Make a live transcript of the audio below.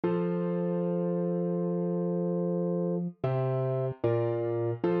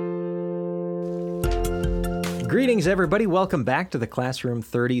Greetings, everybody. Welcome back to the Classroom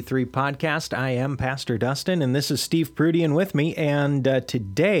 33 podcast. I am Pastor Dustin, and this is Steve Prudian with me. And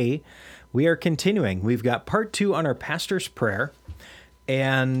today we are continuing. We've got part 2 on our pastor's prayer.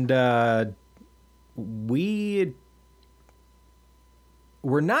 And we're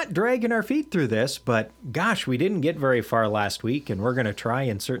not dragging our feet through this, but gosh, we didn't get very far last week, and we're going to try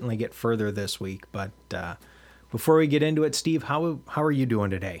and certainly get further this week. But before we get into it, Steve, how are you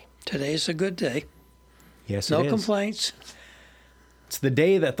doing today? Today's a good day. Yes, it is. No complaints. It's the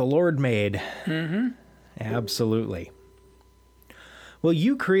day that the Lord made. Mm-hmm. Absolutely. Well,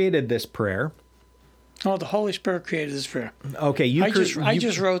 you created this prayer. Oh, the Holy Spirit created this prayer. Okay, I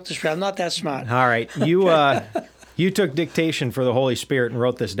just wrote this prayer. I'm not that smart. All right, you took dictation for the Holy Spirit and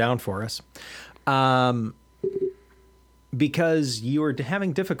wrote this down for us, because you were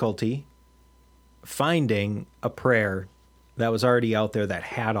having difficulty finding a prayer that was already out there that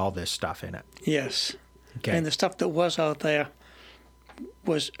had all this stuff in it. Yes. Okay. And the stuff that was out there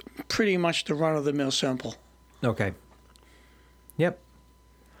was pretty much the run-of-the-mill simple. Okay. Yep.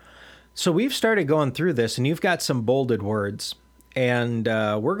 So we've started going through this, and you've got some bolded words, and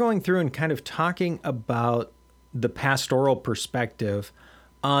we're going through and kind of talking about the pastoral perspective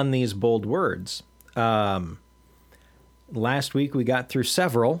on these bold words. Last week we got through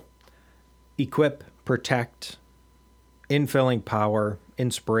several: equip, protect, infilling power,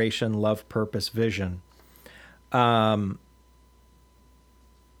 inspiration, love, purpose, vision. I'll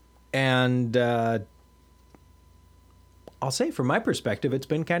say from my perspective, it's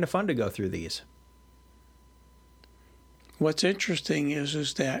been kind of fun to go through these. What's interesting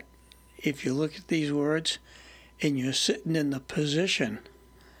is that if you look at these words and you're sitting in the position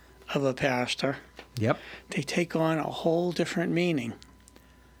of a pastor, Yep. they take on a whole different meaning.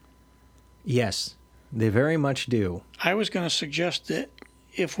 Yes, they very much do. I was going to suggest that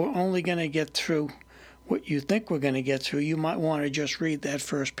if we're only going to get through what you think we're going to get through, you might want to just read that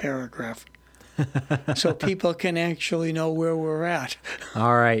first paragraph so people can actually know where we're at.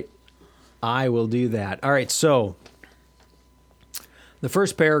 All right, I will do that. All right, so the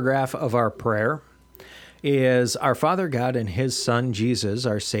first paragraph of our prayer is, Our Father God and His Son, Jesus,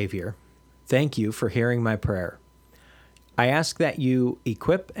 our Savior, thank you for hearing my prayer. I ask that you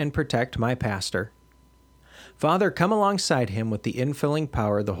equip and protect my pastor. Father, come alongside him with the infilling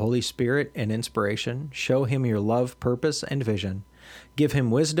power of the Holy Spirit and inspiration. Show him your love, purpose, and vision. Give him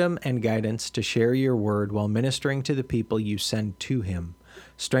wisdom and guidance to share your word while ministering to the people you send to him.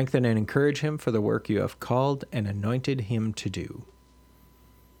 Strengthen and encourage him for the work you have called and anointed him to do.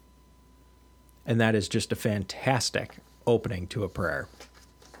 And that is just a fantastic opening to a prayer.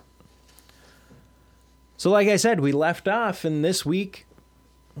 So like I said, we left off, and this week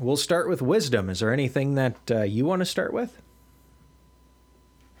we'll start with wisdom. Is there anything that you want to start with?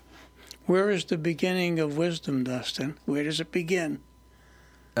 Where is the beginning of wisdom, Dustin? Where does it begin?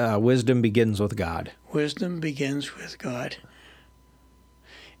 Wisdom begins with God. Wisdom begins with God.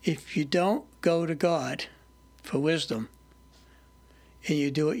 If you don't go to God for wisdom and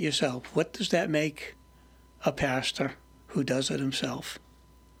you do it yourself, what does that make a pastor who does it himself?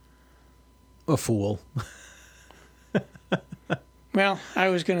 A fool. Well, I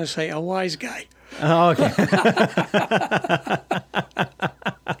was going to say a wise guy. Oh, okay.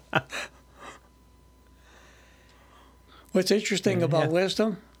 What's interesting about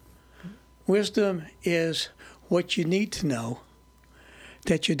wisdom? Wisdom is what you need to know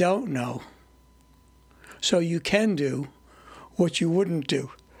that you don't know, so you can do what you wouldn't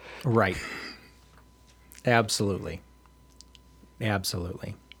do. Right. Absolutely.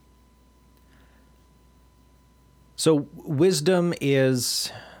 Absolutely. So wisdom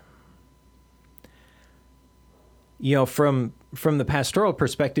is, from the pastoral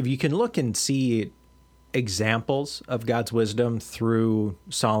perspective, you can look and see examples of God's wisdom through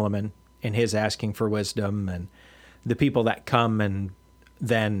Solomon and his asking for wisdom, and the people that come and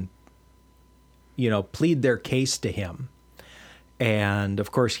then, plead their case to him. And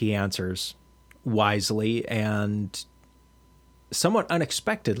of course he answers wisely and somewhat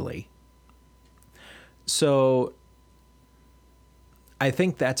unexpectedly. So I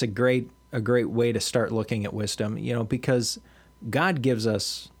think that's a great way to start looking at wisdom, because God gives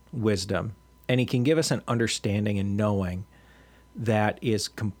us wisdom, and he can give us an understanding and knowing that is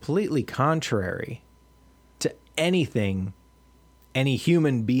completely contrary to anything any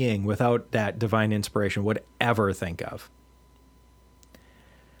human being without that divine inspiration would ever think of.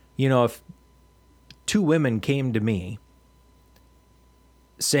 If two women came to me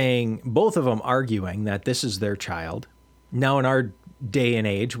saying, both of them arguing that this is their child. Now in our day and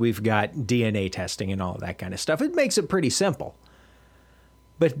age, we've got DNA testing and all of that kind of stuff. It makes it pretty simple.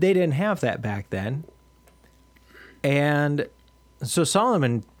 But they didn't have that back then. And so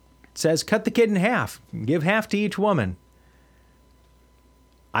Solomon says, cut the kid in half, give half to each woman.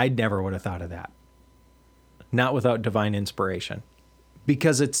 I never would have thought of that. Not without divine inspiration.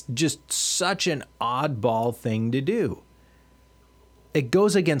 Because it's just such an oddball thing to do. It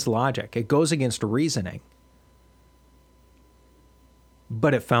goes against logic. It goes against reasoning.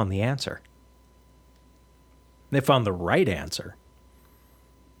 But it found the answer. They found the right answer.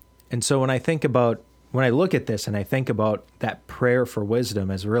 And so when I look at this and I think about that prayer for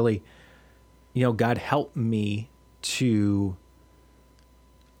wisdom as really, God help me to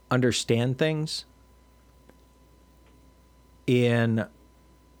understand things in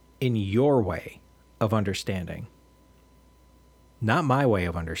your way of understanding. Not my way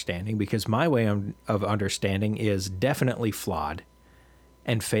of understanding, because my way of understanding is definitely flawed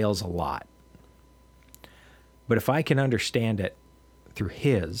and fails a lot. But if I can understand it through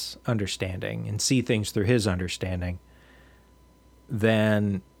his understanding and see things through his understanding,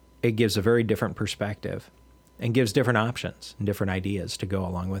 then it gives a very different perspective and gives different options and different ideas to go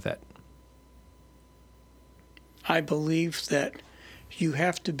along with it. I believe that you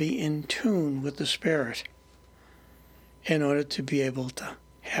have to be in tune with the Spirit in order to be able to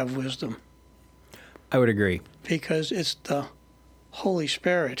have wisdom. I would agree. Because it's the Holy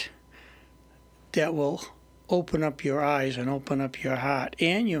Spirit that will open up your eyes and open up your heart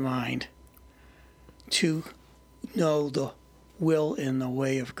and your mind to know the will and the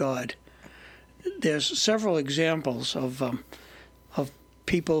way of God. There's several examples of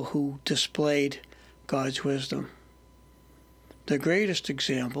people who displayed God's wisdom. The greatest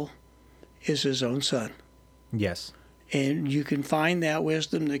example is his own son. Yes. And you can find that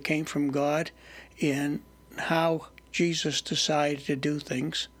wisdom that came from God in how Jesus decided to do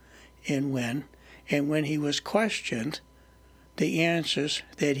things and when. And when he was questioned, the answers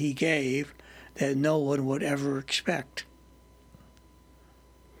that he gave that no one would ever expect.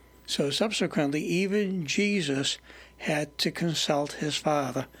 So subsequently, even Jesus had to consult his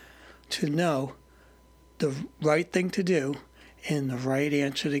Father to know the right thing to do and the right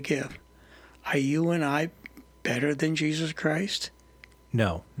answer to give. Are you and I better than Jesus Christ?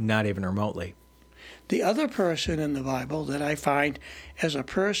 No, not even remotely. The other person in the Bible that I find as a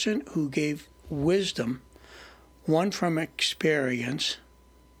person who gave wisdom, one from experience,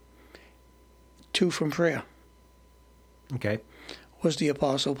 two from prayer, Okay. was the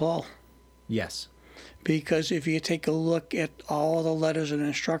Apostle Paul. Yes. Because if you take a look at all the letters and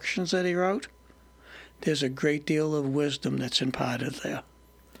instructions that he wrote, there's a great deal of wisdom that's imparted there.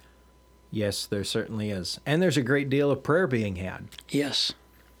 Yes, there certainly is. And there's a great deal of prayer being had. Yes.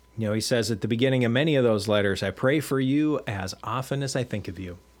 He says at the beginning of many of those letters, I pray for you as often as I think of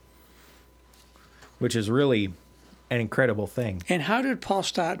you. Which is really an incredible thing. And how did Paul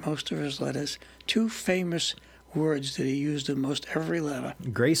start most of his letters? Two famous words that he used in most every letter.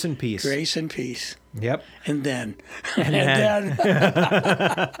 Grace and peace. Grace and peace. Yep. And then. And then.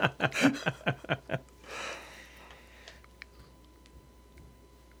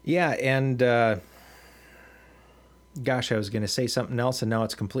 Yeah, and gosh, I was going to say something else, and now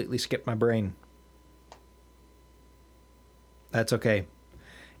it's completely skipped my brain. That's okay.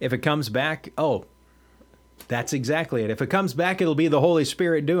 If it comes back, that's exactly it. If it comes back, it'll be the Holy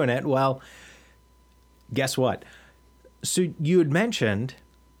Spirit doing it. Well, guess what? So you had mentioned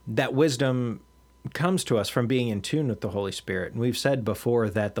that wisdom comes to us from being in tune with the Holy Spirit. And we've said before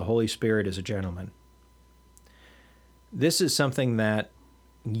that the Holy Spirit is a gentleman. This is something that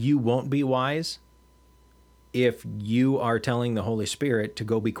you won't be wise if you are telling the Holy Spirit to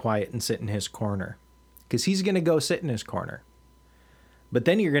go be quiet and sit in his corner. Because he's going to go sit in his corner. But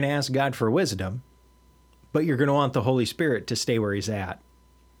then you're going to ask God for wisdom, but you're going to want the Holy Spirit to stay where he's at.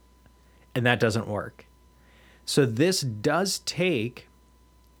 And that doesn't work. So this does take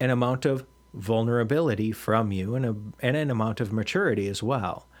an amount of vulnerability from you and an amount of maturity as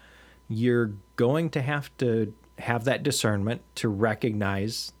well. You're going to have that discernment to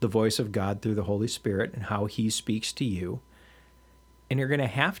recognize the voice of God through the Holy Spirit and how he speaks to you. And you're going to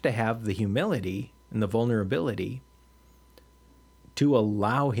have the humility and the vulnerability to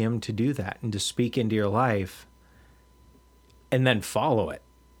allow him to do that and to speak into your life and then follow it.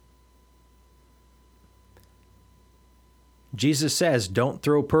 Jesus says, don't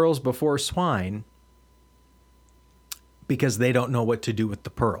throw pearls before swine because they don't know what to do with the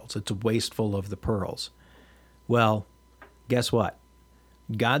pearls. It's wasteful of the pearls. Well, guess what?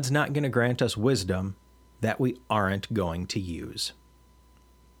 God's not going to grant us wisdom that we aren't going to use.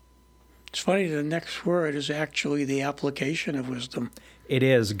 It's funny, the next word is actually the application of wisdom. It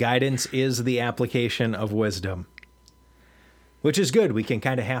is. Guidance is the application of wisdom, which is good. We can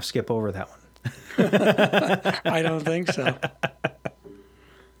kind of half skip over that one. I don't think so.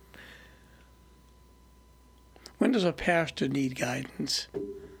 When does a pastor need guidance?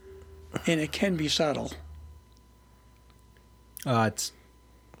 And it can be subtle.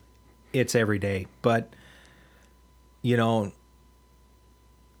 It's every day, but and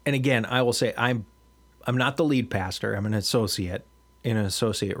again, I will say I'm not the lead pastor. I'm an associate in an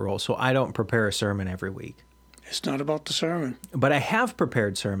associate role, so I don't prepare a sermon every week. It's not about the sermon. But I have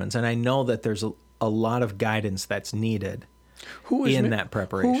prepared sermons, and I know that there's a lot of guidance that's needed in that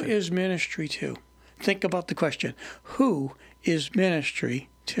preparation. Who is ministry to? Think about the question. Who is ministry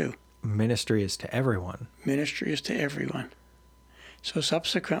to? Ministry is to everyone. Ministry is to everyone. So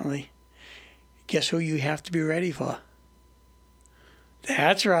subsequently, guess who you have to be ready for?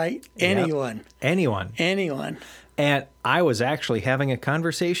 That's right. Anyone. Yep. Anyone. Anyone. And I was actually having a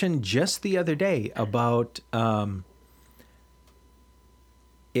conversation just the other day about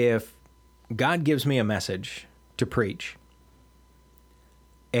if God gives me a message to preach,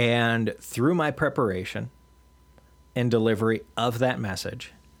 and through my preparation and delivery of that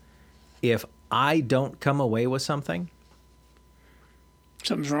message, if I don't come away with something,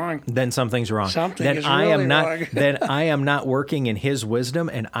 something's wrong. Then something's wrong. Something then is I really am not. wrong. Then I am not working in His wisdom,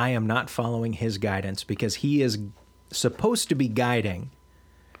 and I am not following His guidance, because He is supposed to be guiding.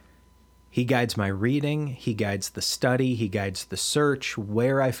 He guides my reading. He guides the study. He guides the search,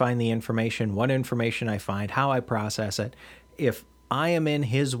 where I find the information, what information I find, how I process it. If I am in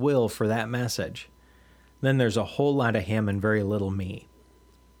His will for that message, then there's a whole lot of Him and very little me.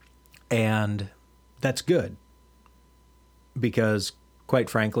 And that's good, because quite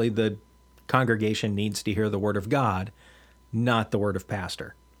frankly, the congregation needs to hear the word of God, not the word of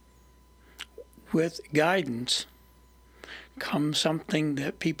pastor. With guidance comes something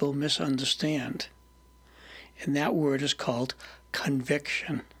that people misunderstand, and that word is called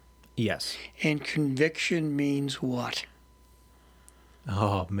conviction. Yes. And conviction means what?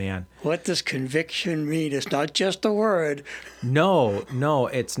 Oh, man. What does conviction mean? It's not just a word. No,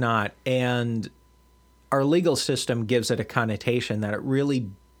 it's not. And our legal system gives it a connotation that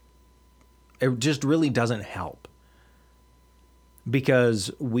it just really doesn't help, because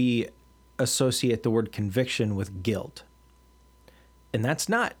we associate the word conviction with guilt. And that's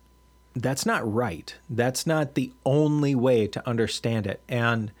not right. That's not the only way to understand it.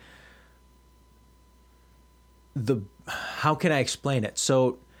 And how can I explain it?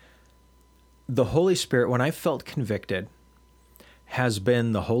 So the Holy Spirit, when I felt convicted, has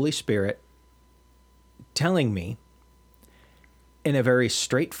been the Holy Spirit telling me in a very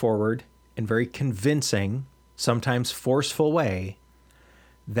straightforward and very convincing, sometimes forceful way,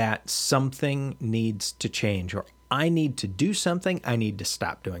 that something needs to change, or I need to do something, I need to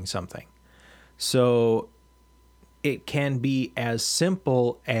stop doing something. So it can be as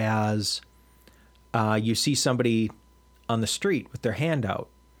simple as you see somebody on the street with their hand out,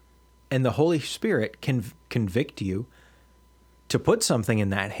 and the Holy Spirit can convict you to put something in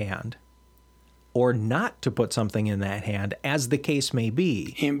that hand, or not to put something in that hand, as the case may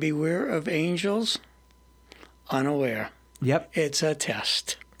be. And beware of angels unaware. Yep. It's a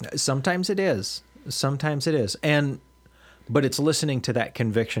test. Sometimes it is. But it's listening to that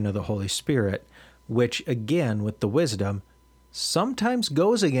conviction of the Holy Spirit, which, again, with the wisdom, sometimes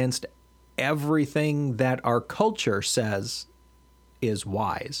goes against everything that our culture says is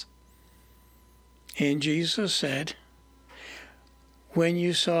wise. And Jesus said, when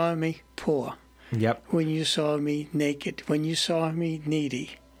you saw me poor, Yep. when you saw me naked, when you saw me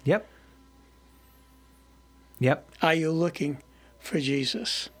needy, Yep. are you looking for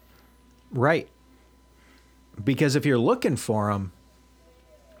Jesus? Right. Because if you're looking for him,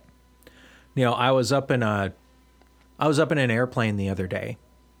 I was up in an airplane the other day,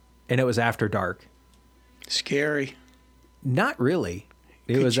 and it was after dark. Scary. Not really.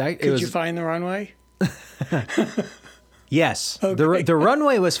 Could you find the runway? Yes. Okay. The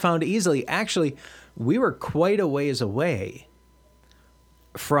runway was found easily. Actually, we were quite a ways away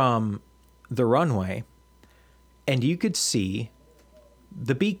from the runway, and you could see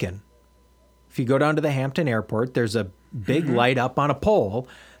the beacon. If you go down to the Hampton Airport, there's a big light up on a pole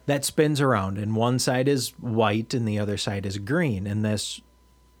that spins around, and one side is white and the other side is green. And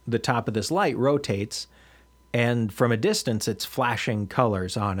the top of this light rotates, and from a distance, it's flashing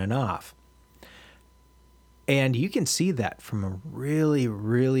colors on and off. And you can see that from a really,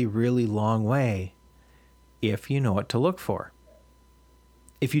 really, really long way if you know what to look for.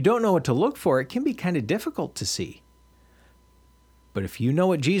 If you don't know what to look for, it can be kind of difficult to see. But if you know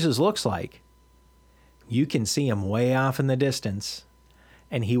what Jesus looks like, you can see him way off in the distance,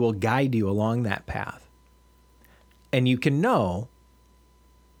 and he will guide you along that path. And you can know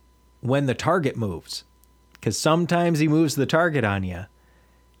when the target moves, because sometimes he moves the target on you,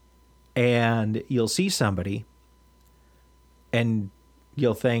 and you'll see somebody and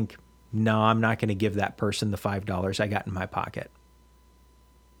you'll think, no, I'm not going to give that person the $5 I got in my pocket.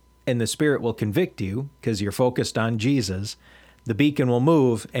 And the Spirit will convict you because you're focused on Jesus. The beacon will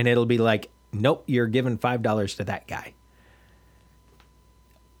move and it'll be like, nope, you're giving $5 to that guy.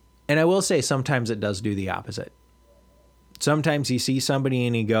 And I will say sometimes it does do the opposite. Sometimes you see somebody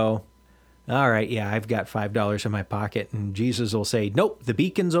and you go, all right, yeah, I've got $5 in my pocket. And Jesus will say, nope, the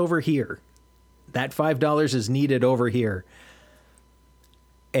beacon's over here. That $5 is needed over here.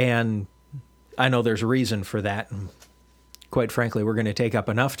 And I know there's a reason for that. And quite frankly, we're going to take up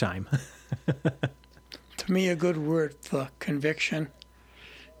enough time. To me, a good word for conviction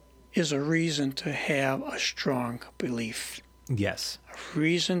is a reason to have a strong belief. Yes. A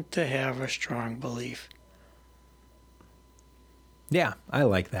reason to have a strong belief. Yeah, I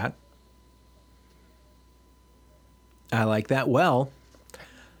like that. I like that. Well,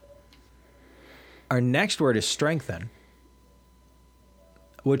 our next word is strengthen,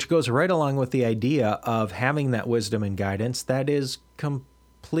 which goes right along with the idea of having that wisdom and guidance that is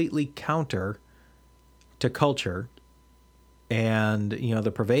completely counter to culture. And,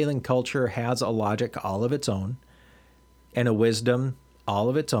 the prevailing culture has a logic all of its own and a wisdom all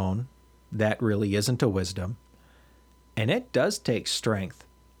of its own that really isn't a wisdom. And it does take strength.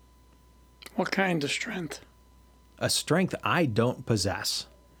 What kind of strength? A strength I don't possess.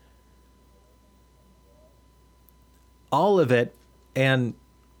 All of it, and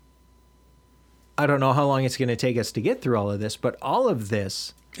I don't know how long it's going to take us to get through all of this, but all of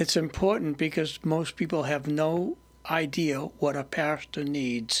this... It's important because most people have no idea what a pastor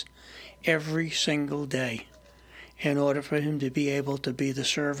needs every single day in order for him to be able to be the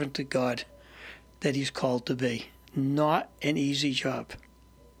servant to God that he's called to be. Not an easy job.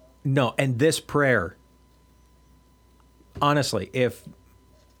 No, and this prayer, honestly, if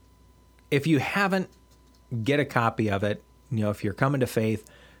you haven't, get a copy of it. If you're coming to faith,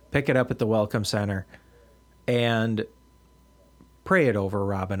 pick it up at the Welcome Center and pray it over,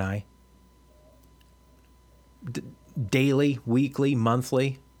 Rob and I. Daily, weekly,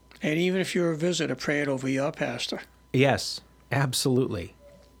 monthly. And even if you're a visitor, pray it over your pastor. Yes, absolutely.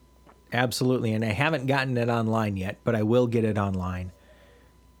 Absolutely. And I haven't gotten it online yet, but I will get it online.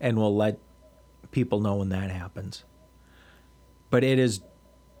 And we'll let people know when that happens. But it is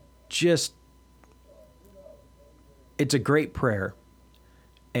just, it's a great prayer.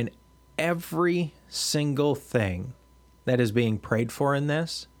 And every single thing that is being prayed for in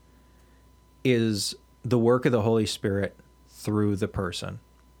this is the work of the Holy Spirit through the person.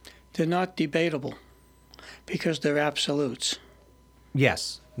 They're not debatable because they're absolutes.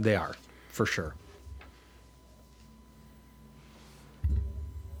 Yes, they are, for sure.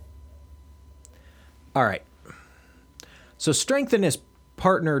 All right. So strengthen is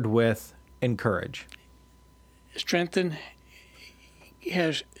partnered with encourage. Strengthen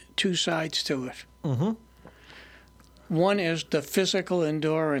has two sides to it. Mm-hmm. One is the physical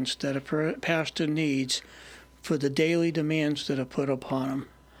endurance that a pastor needs for the daily demands that are put upon him.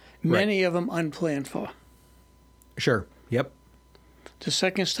 Many of them unplanned for. Sure. Yep. The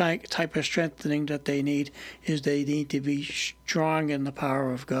second type of strengthening that they need is they need to be strong in the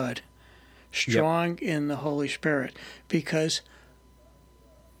power of God, strong in the Holy Spirit, because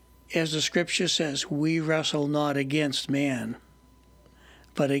as the scripture says, we wrestle not against man,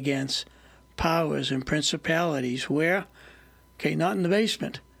 but against powers and principalities. Where? Okay, not in the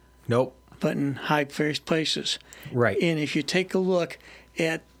basement. Nope. But in high places. Right. And if you take a look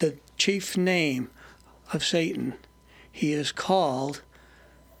at the chief name of Satan, he is called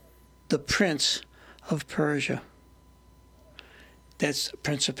the Prince of Persia. That's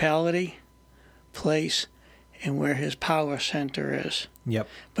principality, place, and where his power center is. Yep.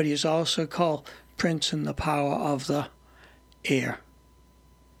 But he is also called Prince in the power of the air.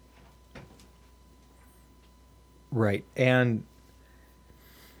 Right. And,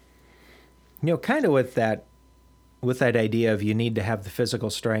 kind of with that idea of you need to have the physical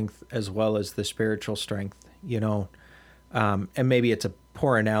strength as well as the spiritual strength, and maybe it's a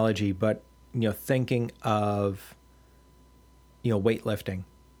poor analogy, but, thinking of, weightlifting.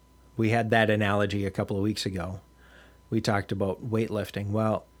 We had that analogy a couple of weeks ago. We talked about weightlifting.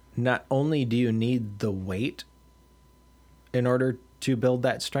 Well, not only do you need the weight in order to build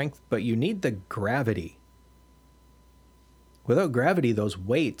that strength, but you need the gravity. Without gravity, those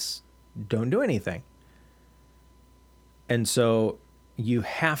weights don't do anything. And so you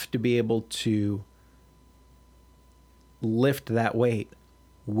have to be able to lift that weight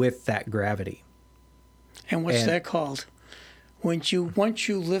with that gravity. And what's that called? once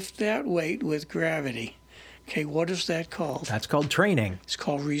you lift that weight with gravity, okay, what is that called? That's called training. It's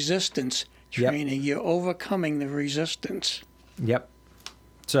called resistance training. Yep. You're overcoming the resistance. Yep.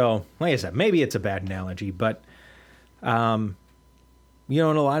 So, like I said, maybe it's a bad analogy, but, and a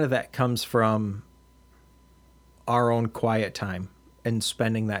lot of that comes from our own quiet time and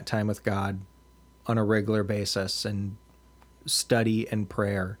spending that time with God on a regular basis and study and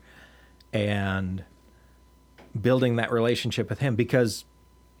prayer and building that relationship with Him, because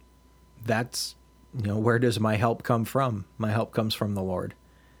that's, where does my help come from? My help comes from the Lord.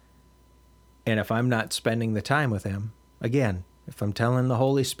 And if I'm not spending the time with Him, again, if I'm telling the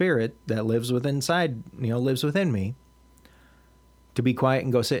Holy Spirit that lives within me to be quiet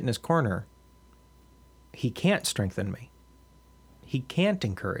and go sit in His corner, He can't strengthen me. He can't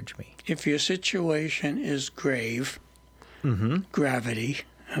encourage me. If your situation is grave, gravity,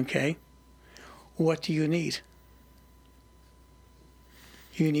 okay, what do you need?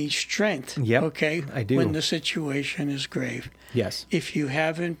 You need strength. Yep, okay, I do. When the situation is grave. Yes. If you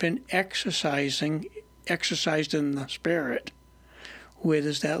haven't been exercised in the Spirit, where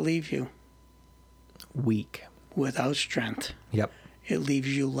does that leave you? Weak. Without strength. Yep. It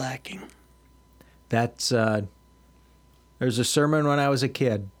leaves you lacking. That's, there's a sermon when I was a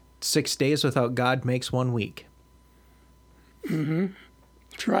kid, 6 days without God makes 1 week. Mm-hmm.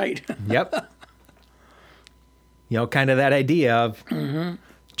 That's right. Yep. Kind of that idea of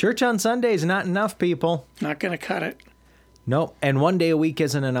church on Sunday is not enough, people. Not going to cut it. No, and 1 day a week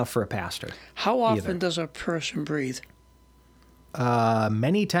isn't enough for a pastor. How often does a person breathe?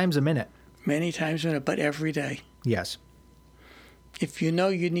 Many times a minute. Many times a minute, but every day. Yes. If you know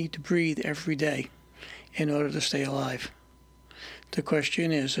you need to breathe every day in order to stay alive, the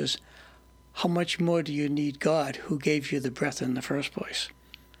question is how much more do you need God, who gave you the breath in the first place?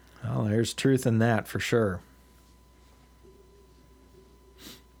 Well, there's truth in that for sure.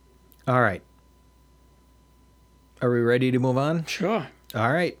 All right. Are we ready to move on? Sure.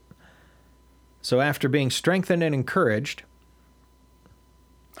 All right. So after being strengthened and encouraged.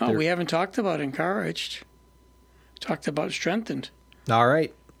 We haven't talked about encouraged. Talked about strengthened. All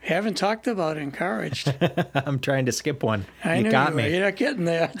right. Haven't talked about encouraged. I'm trying to skip one. I know you got me. You're not getting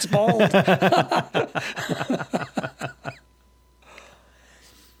there. It's bold.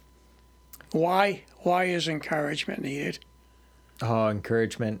 Why is encouragement needed? Oh,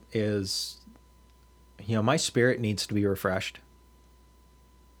 encouragement is, my spirit needs to be refreshed.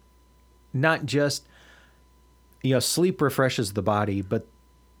 Not just, sleep refreshes the body, but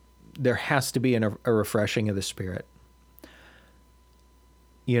there has to be a refreshing of the spirit.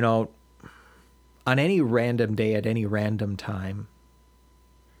 On any random day at any random time,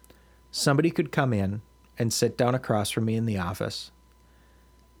 somebody could come in and sit down across from me in the office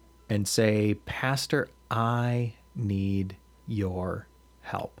and say, Pastor, I need your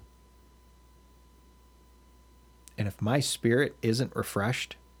help. And if my spirit isn't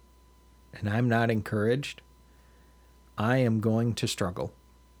refreshed and I'm not encouraged, I am going to struggle.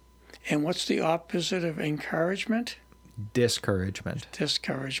 And what's the opposite of encouragement? Discouragement.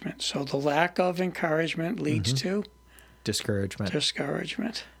 Discouragement. So the lack of encouragement leads to? Discouragement.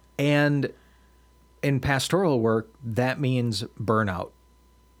 Discouragement. And in pastoral work, that means burnout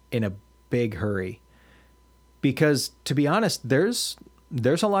in a big hurry. Because, to be honest, there's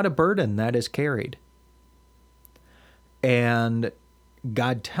a lot of burden that is carried. And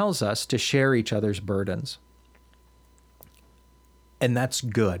God tells us to share each other's burdens. And that's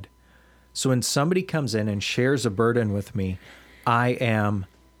good. So when somebody comes in and shares a burden with me, I am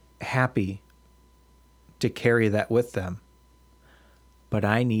happy to carry that with them. But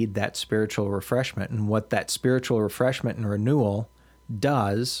I need that spiritual refreshment. And what that spiritual refreshment and renewal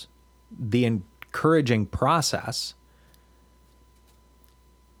does, the encouraging process,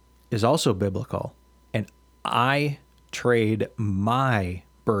 is also biblical. And I trade my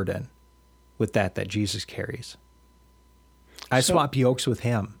burden with that Jesus carries. I swap yokes with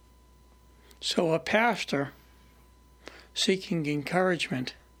Him. So a pastor seeking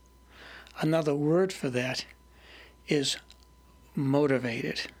encouragement, another word for that is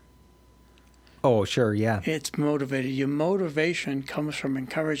motivated. Oh, sure, yeah. It's motivated. Your motivation comes from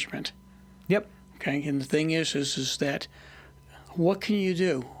encouragement. Yep. Okay, and the thing is that what can you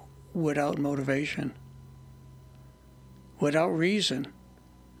do without motivation? Without reason?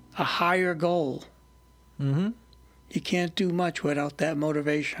 A higher goal. Mm-hmm. You can't do much without that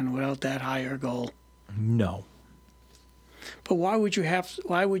motivation, without that higher goal. No. But why would you have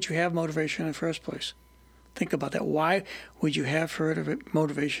motivation in the first place? Think about that. Why would you have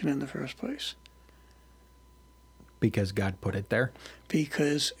motivation in the first place? Because God put it there.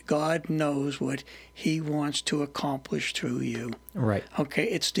 Because God knows what he wants to accomplish through you. Right. Okay,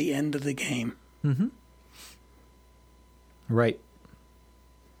 it's the end of the game. Mm-hmm. Right.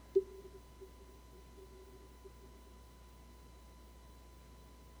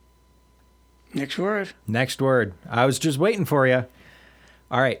 Next word. Next word. I was just waiting for you.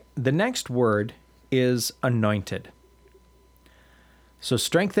 All right. The next word is anointed. So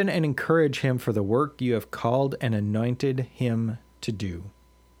strengthen and encourage him for the work you have called and anointed him to do.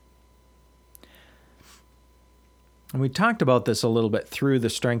 And we talked about this a little bit through the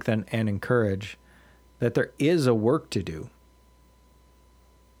strengthen and encourage, that there is a work to do.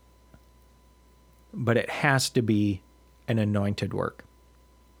 But it has to be an anointed work.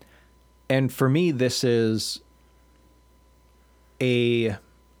 And for me, this is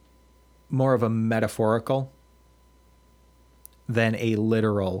more of a metaphorical than a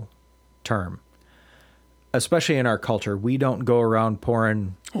literal term. Especially in our culture, we don't go around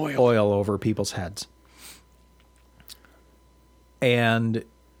pouring oil over people's heads. And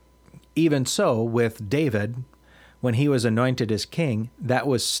even so, with David, when he was anointed as king, that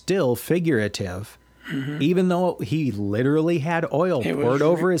was still figurative. Mm-hmm. Even though he literally had oil poured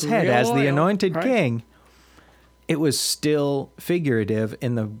over his head as the anointed king, it was still figurative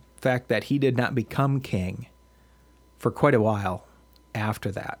in the fact that he did not become king for quite a while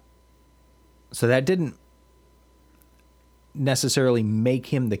after that. So that didn't necessarily make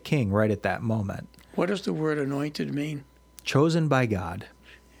him the king right at that moment. What does the word anointed mean? Chosen by God.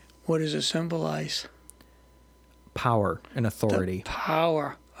 What does it symbolize? Power and authority. The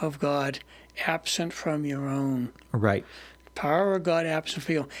power of God absent from your own. Right. Power of God absent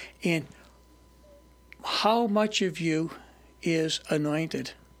from you. And how much of you is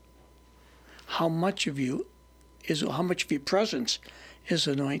anointed? How much of your presence is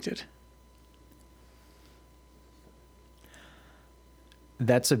anointed?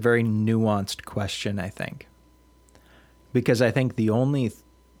 That's a very nuanced question, I think. Because I think the only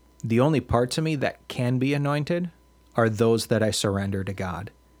parts of me that can be anointed are those that I surrender to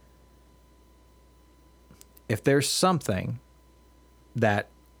God. If there's something that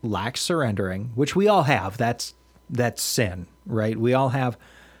lacks surrendering, which we all have, that's sin, right? We all have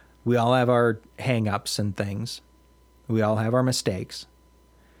our hang-ups and things. We all have our mistakes.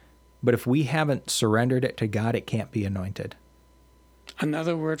 But if we haven't surrendered it to God, it can't be anointed.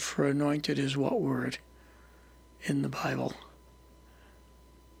 Another word for anointed is what word in the Bible?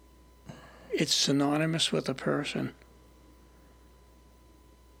 It's synonymous with a person.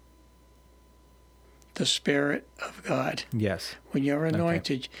 The Spirit of God. Yes. When you're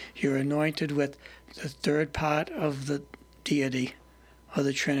anointed, you're anointed with the third part of the deity or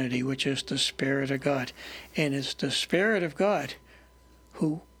the Trinity, which is the Spirit of God. And it's the Spirit of God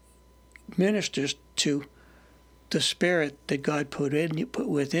who ministers to the Spirit that God put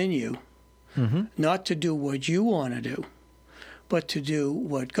within you, mm-hmm. not to do what you want to do, but to do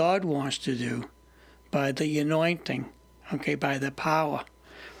what God wants to do by the anointing, by the power,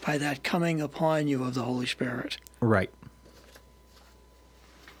 by that coming upon you of the Holy Spirit. Right.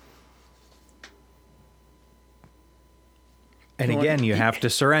 And again, you have to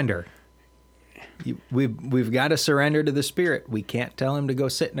surrender. We've got to surrender to the Spirit. We can't tell him to go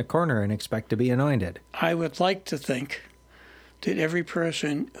sit in a corner and expect to be anointed. I would like to think that every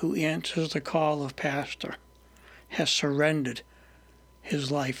person who answers the call of pastor has surrendered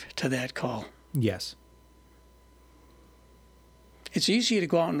his life to that call. Yes. It's easier to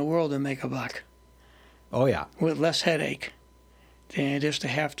go out in the world and make a buck. Oh, yeah. With less headache than it is to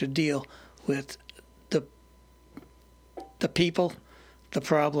have to deal with the people, the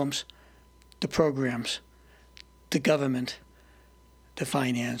problems, the programs, the government, the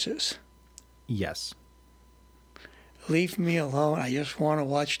finances. Yes. Leave me alone. I just want to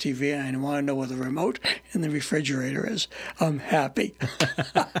watch TV and I want to know where the remote in the refrigerator is. I'm happy.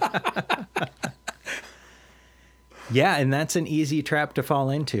 Yeah, and that's an easy trap to fall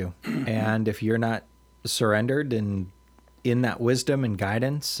into. Mm-hmm. And if you're not surrendered and in that wisdom and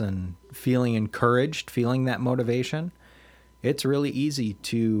guidance and feeling encouraged, feeling that motivation, it's really easy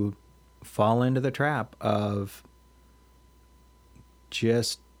to fall into the trap of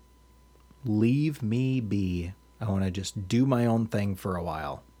just leave me be. I want to just do my own thing for a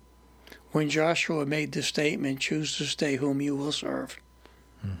while. When Joshua made the statement, choose this day whom you will serve.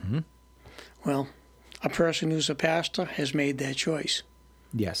 Mm-hmm. Well, a person who's a pastor has made that choice.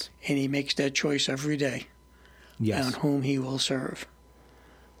 Yes. And he makes that choice every day. Yes. On whom he will serve.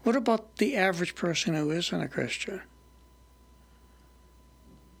 What about the average person who isn't a Christian?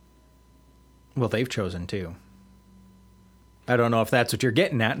 Well, they've chosen too. I don't know if that's what you're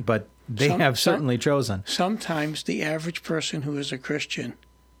getting at, but They have certainly chosen. Sometimes the average person who is a Christian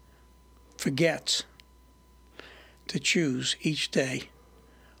forgets to choose each day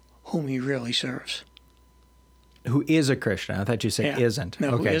whom he really serves. Who is a Christian? I thought you said isn't.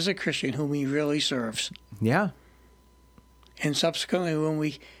 No, okay. Who is a Christian whom he really serves. Yeah. And subsequently, when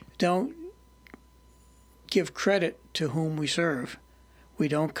we don't give credit to whom we serve, we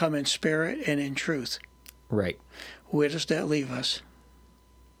don't come in spirit and in truth. Right. Where does that leave us?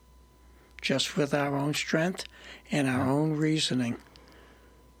 Just with our own strength and our own reasoning.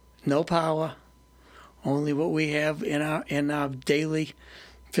 No power, only what we have in our daily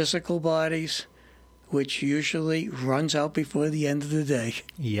physical bodies, which usually runs out before the end of the day.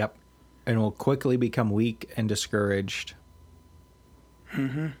 Yep. And will quickly become weak and discouraged.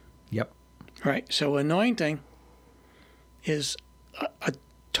 Mm-hmm. Yep. Right. So anointing is a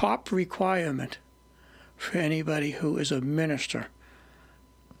top requirement for anybody who is a minister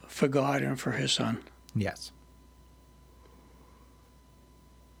for God and for his Son. Yes.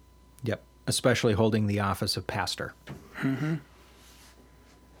 Yep. Especially holding the office of pastor. Mm-hmm.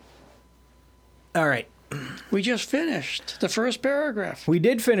 All right. We just finished the first paragraph. We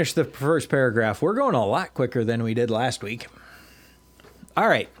did finish the first paragraph. We're going a lot quicker than we did last week. All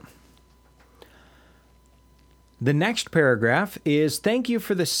right. The next paragraph is, thank you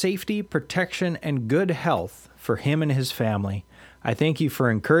for the safety, protection, and good health for him and his family. I thank you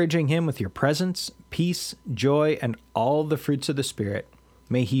for encouraging him with your presence, peace, joy, and all the fruits of the Spirit.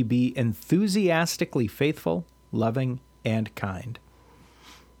 May he be enthusiastically faithful, loving, and kind.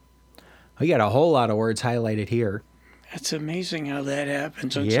 We got a whole lot of words highlighted here. It's amazing how that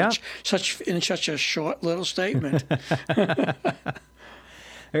happens in Yeah. such a short little statement.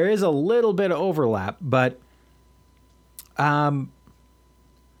 There is a little bit of overlap, but I'm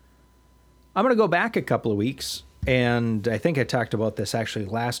going to go back a couple of weeks, and I think I talked about this actually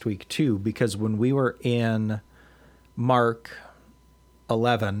last week too, because when we were in Mark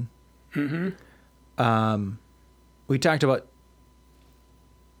 11, Mm-hmm. We talked about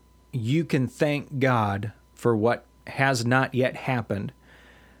you can thank God for what has not yet happened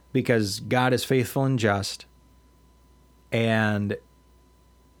because God is faithful and just, and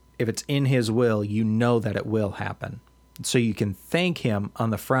if it's in his will, you know that it will happen. So you can thank him on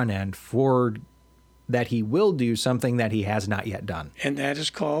the front end for that he will do something that he has not yet done. And that is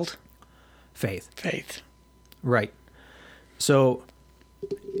called Faith. faith. Right. So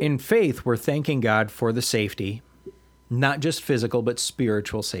in faith, we're thanking God for the safety, not just physical, but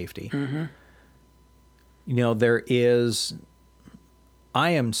spiritual safety. Mm-hmm. You know, I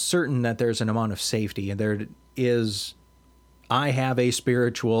am certain that there's an amount of safety, and I have a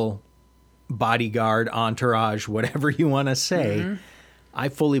spiritual bodyguard, entourage, whatever you want to say. Mm-hmm. I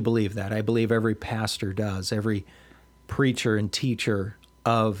fully believe that. I believe every pastor does. Every preacher and teacher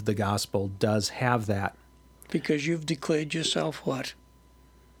of the gospel does have that. Because you've declared yourself what?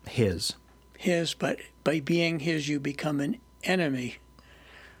 His. His, but by being his, you become an enemy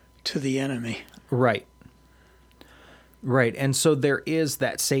to the enemy. Right. Right. And so there is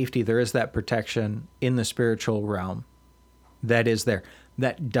that safety, there is that protection in the spiritual realm that is there.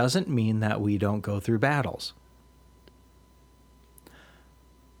 That doesn't mean that we don't go through battles.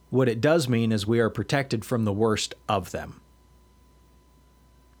 What it does mean is we are protected from the worst of them.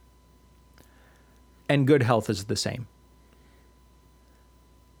 And good health is the same.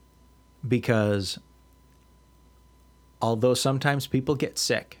 Because although sometimes people get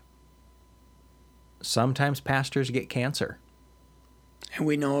sick, sometimes pastors get cancer. And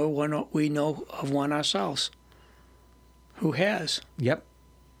we know of one ourselves who has. Yep.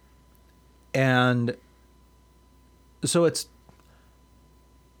 And so it's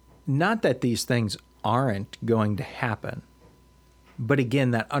not that these things aren't going to happen, but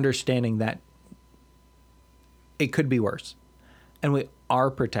again, that understanding that it could be worse, and we are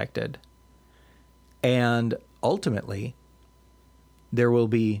protected, and ultimately there will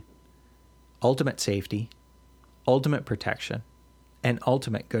be ultimate safety, ultimate protection, and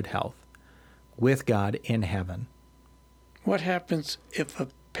ultimate good health with God in heaven. What happens if a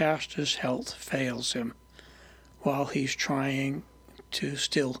pastor's health fails him while he's trying to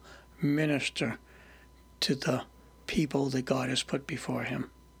still minister to the people that God has put before him?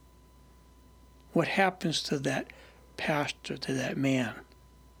 What happens to that pastor, to that man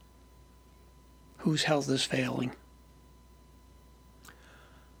whose health is failing?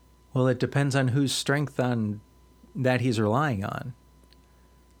 Well, it depends on whose strength that he's relying on.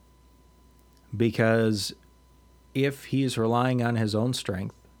 Because if he's relying on his own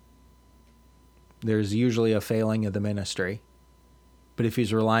strength, there's usually a failing of the ministry. But if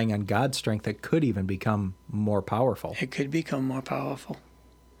he's relying on God's strength, it could even become more powerful. It could become more powerful.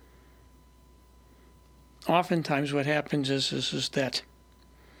 oftentimes what happens is that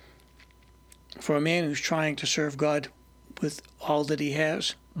for a man who's trying to serve God with all that he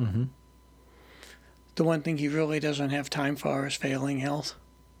has, Mm-hmm. the one thing he really doesn't have time for is failing health.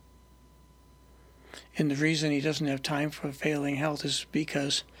 And the reason he doesn't have time for failing health is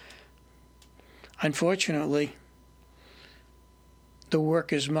because, unfortunately, the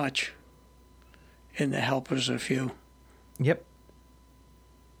work is much and the helpers are few. Yep.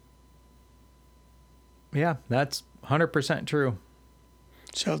 Yeah, that's 100% true.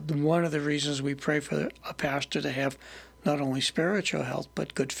 So one of the reasons we pray for a pastor to have not only spiritual health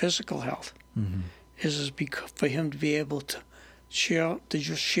but good physical health Mm-hmm. is for him to be able to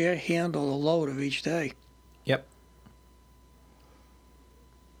handle the load of each day. Yep.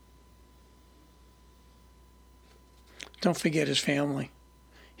 Don't forget his family.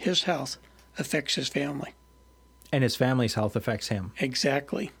 His health affects his family. And his family's health affects him.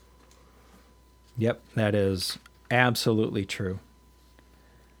 Exactly. Yep, that is absolutely true.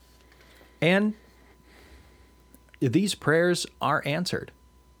 And these prayers are answered.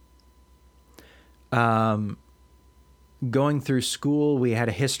 Going through school, we had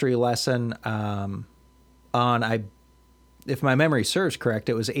a history lesson if my memory serves correct,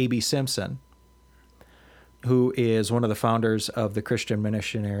 it was A.B. Simpson, who is one of the founders of the Christian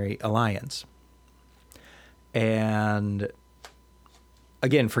Missionary Alliance. And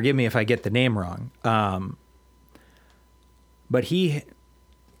again, forgive me if I get the name wrong, but he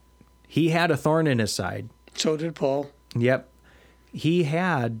had a thorn in his side. So did Paul. Yep. He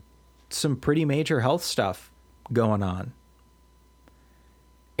had some pretty major health stuff going on.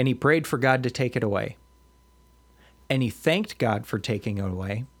 And he prayed for God to take it away. And he thanked God for taking it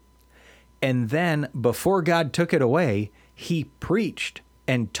away. And then, before God took it away, he preached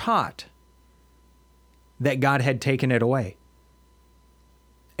and taught that God had taken it away.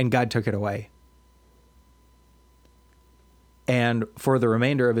 And God took it away. And for the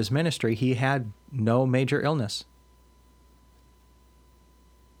remainder of his ministry, he had no major illness.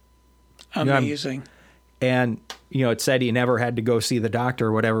 Amazing. And, it said he never had to go see the doctor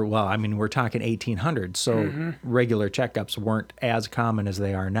or whatever. Well, I mean, we're talking 1800s, so regular checkups weren't as common as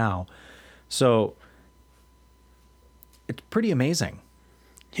they are now. So it's pretty amazing.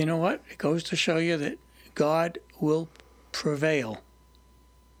 You know what? It goes to show you that God will prevail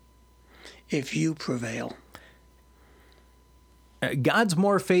if you prevail. God's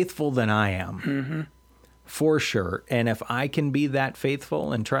more faithful than I am, for sure. And if I can be that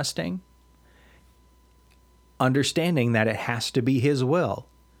faithful and trusting, understanding that it has to be his will,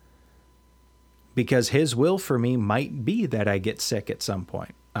 because his will for me might be that I get sick at some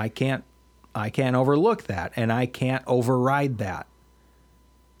point. I can't overlook that, and I can't override that.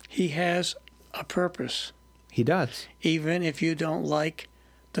 He has a purpose. He does. Even if you don't like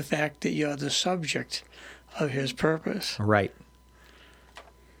the fact that you're the subject of his purpose. Right.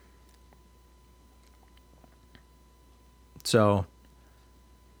 So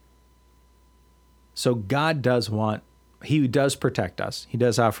God does he does protect us. He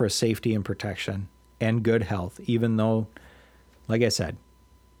does offer us safety and protection and good health, even though, like I said,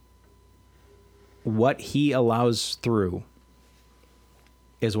 what he allows through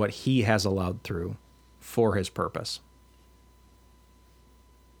is what he has allowed through for his purpose.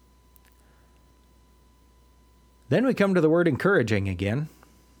 Then we come to the word encouraging again.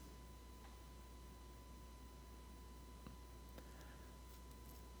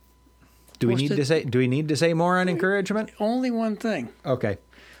 Do we need to say more on encouragement? Only one thing. Okay.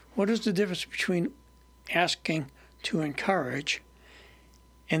 What is the difference between asking to encourage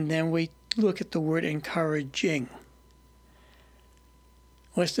and then we look at the word encouraging?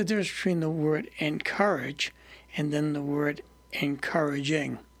 What's the difference between the word encourage and then the word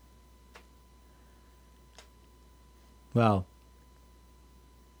encouraging? Well,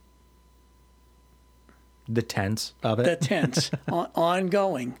 the tense of it. The tense,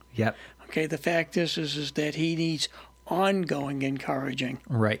 ongoing. Yep. Okay, the fact is that he needs ongoing encouraging.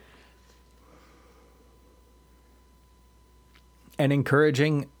 Right. And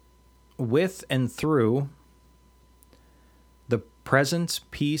encouraging with and through the presence,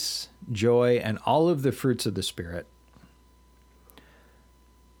 peace, joy, and all of the fruits of the Spirit.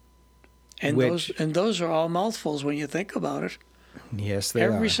 And those are all mouthfuls when you think about it. Yes, they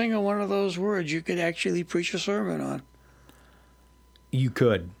are. Every single one of those words you could actually preach a sermon on. You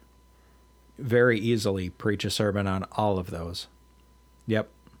could very easily preach a sermon on all of those. Yep.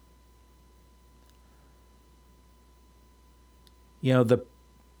 The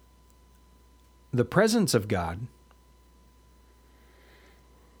presence of God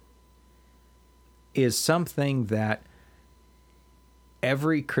is something that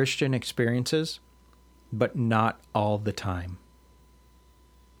every Christian experiences but not all the time.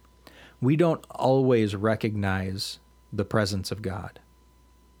 We don't always recognize the presence of God.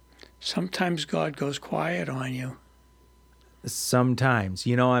 Sometimes God goes quiet on you. Sometimes.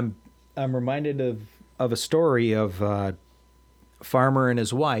 I'm reminded of a story of a farmer and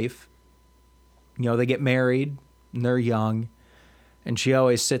his wife. They get married and they're young, and she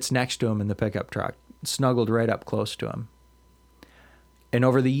always sits next to him in the pickup truck, snuggled right up close to him. And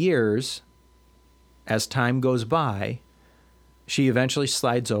over the years, as time goes by, she eventually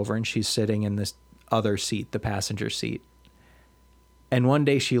slides over and she's sitting in this other seat, the passenger seat. And one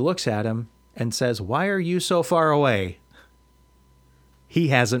day she looks at him and says, "Why are you so far away?" He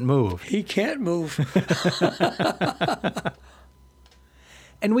hasn't moved. He can't move.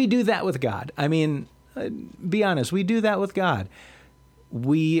 And we do that with God. I mean, be honest, we do that with God.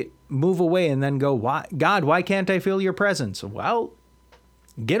 We move away and then go, "Why, God, why can't I feel your presence?" Well,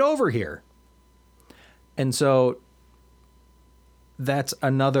 get over here. And so that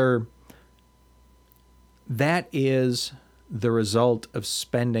is the result of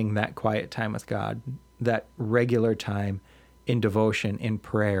spending that quiet time with God, that regular time in devotion, in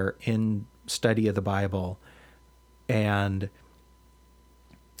prayer, in study of the Bible, and,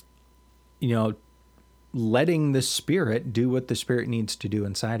 letting the Spirit do what the Spirit needs to do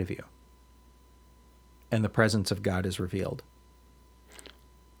inside of you. And the presence of God is revealed.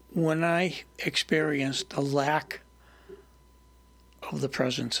 When I experience the lack of the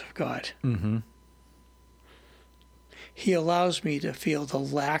presence of God, Mm-hmm. He allows me to feel the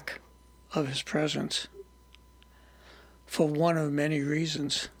lack of His presence for one of many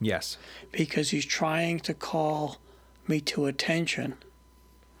reasons. Yes. Because He's trying to call me to attention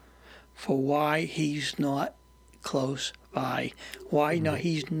for why He's not close by, why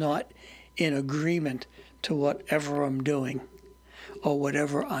He's not in agreement to whatever I'm doing or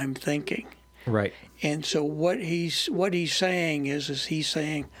whatever I'm thinking. Right. And so what he's saying is he's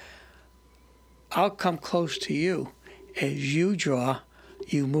saying, I'll come close to you. As you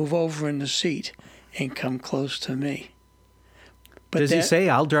move over in the seat and come close to me. But does he say,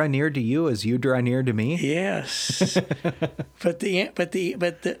 "I'll draw near to you as you draw near to me"? Yes. but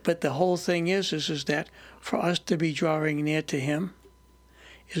the whole thing is that for us to be drawing near to Him,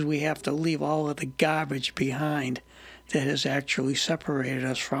 is we have to leave all of the garbage behind that has actually separated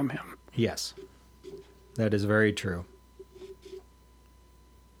us from Him. Yes, that is very true.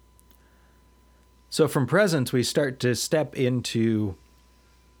 So from presence, we start to step into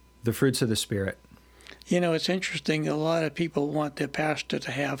the fruits of the Spirit. It's interesting. A lot of people want their pastor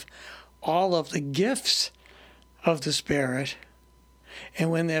to have all of the gifts of the Spirit.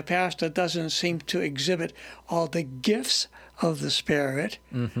 And when their pastor doesn't seem to exhibit all the gifts of the Spirit,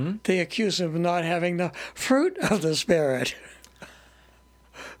 Mm-hmm. they accuse him of not having the fruit of the Spirit.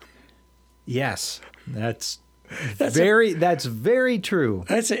 Yes, that's very true.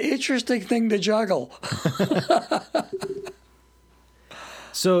 That's an interesting thing to juggle.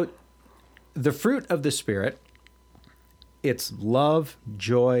 So the fruit of the Spirit, it's love,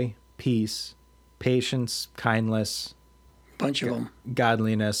 joy, peace, patience, kindness, Bunch of them.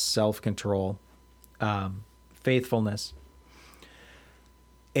 godliness, self-control, faithfulness.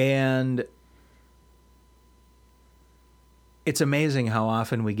 And it's amazing how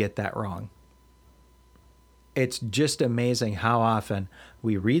often we get that wrong. It's just amazing how often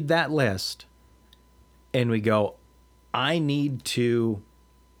we read that list and we go, I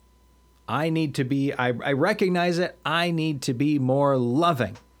recognize it. I need to be more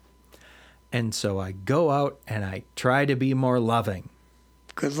loving. And so I go out and I try to be more loving.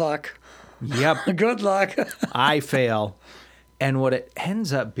 Good luck. Yep. Good luck. I fail. And what it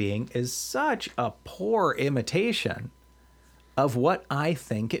ends up being is such a poor imitation of what I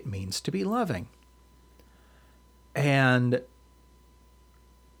think it means to be loving. And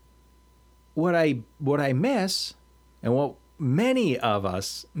what I miss, and what many of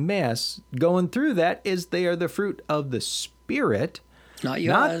us miss going through that, is they are the fruit of the Spirit. Not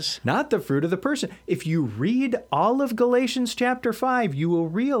yours. Not the fruit of the person. If you read all of Galatians chapter 5, you will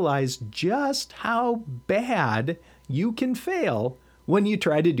realize just how bad you can fail when you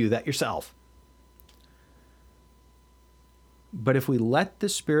try to do that yourself. But if we let the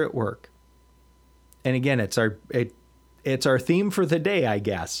Spirit work, and again, it's our theme for the day, I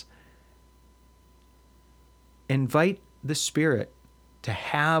guess. Invite the Spirit to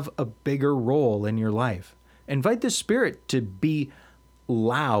have a bigger role in your life. Invite the Spirit to be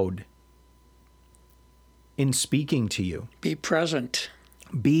loud in speaking to you. Be present.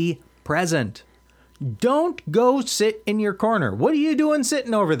 Don't go sit in your corner. What are you doing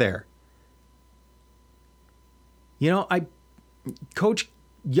sitting over there? I coach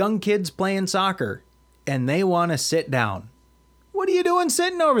young kids playing soccer, and they want to sit down. What are you doing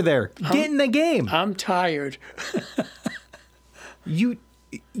sitting over there? Get in the game. I'm tired. You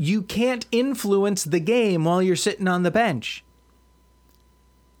can't influence the game while you're sitting on the bench.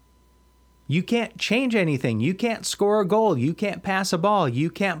 You can't change anything. You can't score a goal. You can't pass a ball. You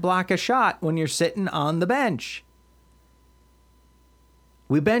can't block a shot when you're sitting on the bench.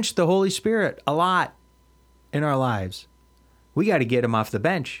 We bench the Holy Spirit a lot in our lives. We got to get him off the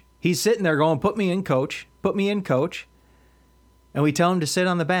bench. He's sitting there going, put me in, coach. Put me in, coach. And we tell him to sit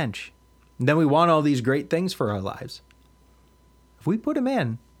on the bench. And then we want all these great things for our lives. If we put him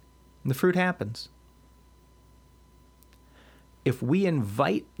in, the fruit happens. If we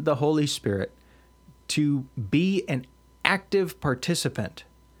invite the Holy Spirit to be an active participant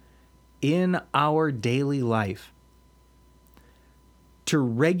in our daily life, to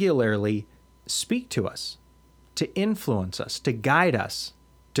regularly speak to us, to influence us, to guide us,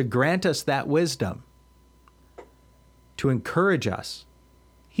 to grant us that wisdom, to encourage us,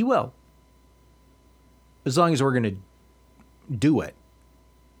 he will. As long as we're going to do it.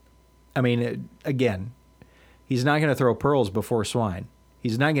 I mean, again, he's not going to throw pearls before swine.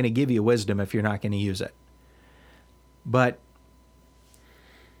 He's not going to give you wisdom if you're not going to use it. But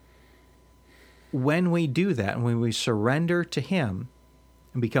when we do that, and when we surrender to him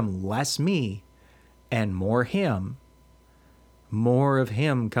and become less me and more him, more of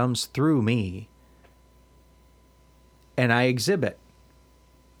him comes through me, and I exhibit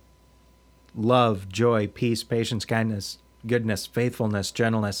love, joy, peace, patience, kindness, goodness, faithfulness,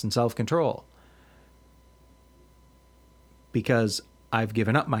 gentleness, and self-control. Because I've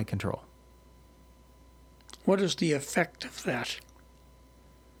given up my control. What is the effect of that?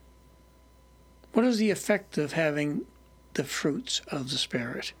 What is the effect of having the fruits of the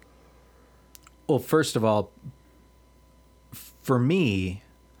Spirit? Well, first of all, for me,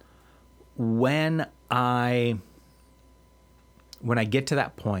 when I get to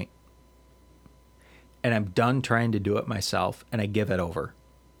that point and I'm done trying to do it myself and I give it over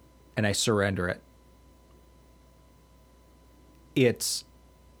and I surrender it, it's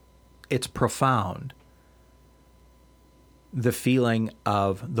profound, the feeling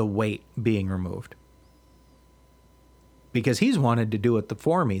of the weight being removed. Because he's wanted to do it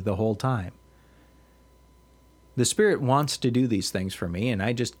for me the whole time. The Spirit wants to do these things for me, and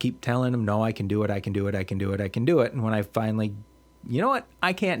I just keep telling him, no, I can do it, I can do it, I can do it, I can do it. And when I finally, you know what,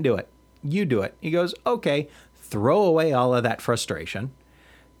 I can't do it. You do it. He goes, okay, throw away all of that frustration.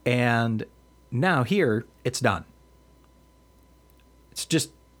 And now here, it's done. It's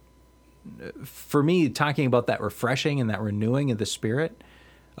just, for me, talking about that refreshing and that renewing of the Spirit,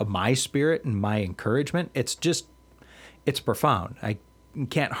 of my spirit and my encouragement, it's profound. I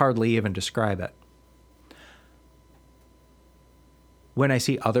can't hardly even describe it. When I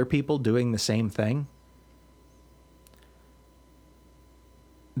see other people doing the same thing,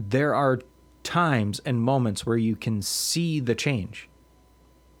 there are times and moments where you can see the change.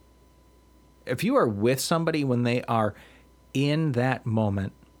 If you are with somebody when they are in that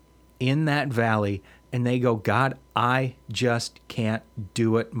moment, in that valley, and they go, God, I just can't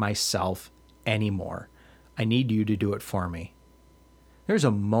do it myself anymore. I need you to do it for me. There's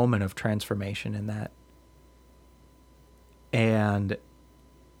a moment of transformation in that. And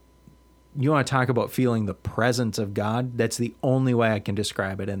you want to talk about feeling the presence of God? That's the only way I can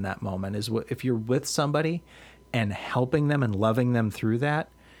describe it in that moment, is if you're with somebody and helping them and loving them through that,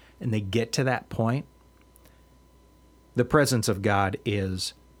 and they get to that point, the presence of God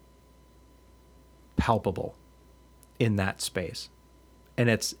is palpable in that space. And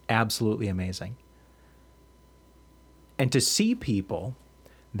it's absolutely amazing. And to see people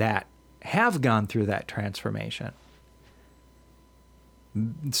that have gone through that transformation,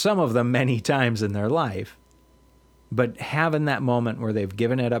 some of them many times in their life, but having that moment where they've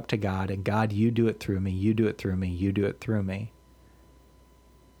given it up to God, and God, you do it through me, you do it through me, you do it through me.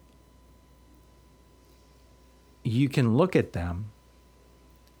 You can look at them,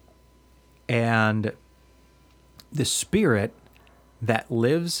 and the Spirit that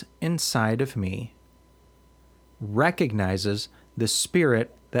lives inside of me recognizes the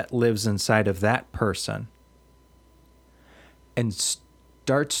Spirit that lives inside of that person and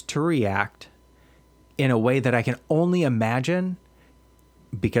starts to react in a way that I can only imagine,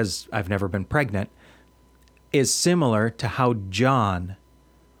 because I've never been pregnant, is similar to how John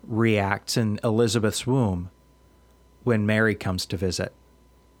reacts in Elizabeth's womb when Mary comes to visit.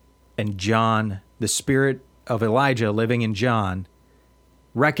 And John, the spirit of Elijah living in John,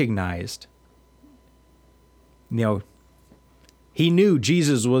 recognized, he knew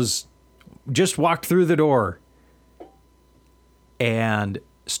Jesus was just walked through the door and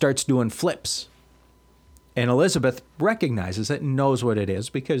starts doing flips And Elizabeth recognizes it and knows what it is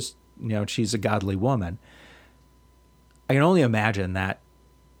because, she's a godly woman. I can only imagine that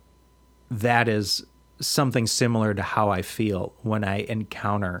is something similar to how I feel when I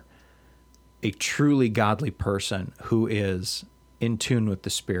encounter a truly godly person who is in tune with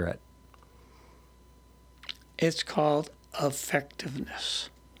the Spirit. It's called effectiveness.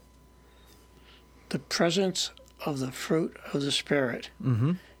 The presence of the fruit of the Spirit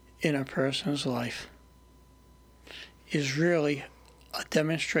in a person's life is really a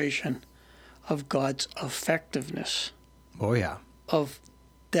demonstration of God's effectiveness. Oh, yeah. Of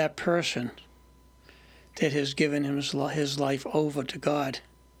that person that has given his life over to God.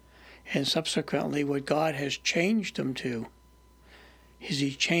 And subsequently, what God has changed him to is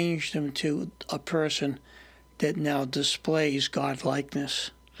he changed him to a person that now displays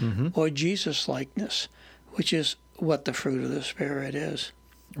God-likeness or Jesus-likeness, which is what the fruit of the Spirit is.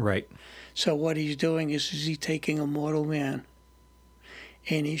 Right. So what he's doing is he's taking a mortal man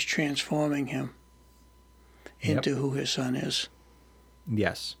and he's transforming him into who his son is.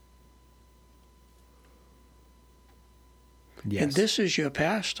 Yes. Yes. And this is your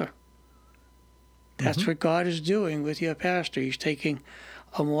pastor. That's what God is doing with your pastor. He's taking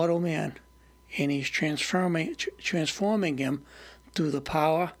a mortal man and he's transforming him through the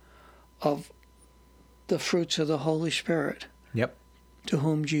power of the fruits of the Holy Spirit. Yep. To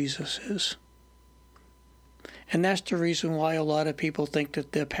whom Jesus is. And that's the reason why a lot of people think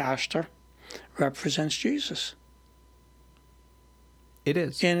that their pastor represents Jesus. It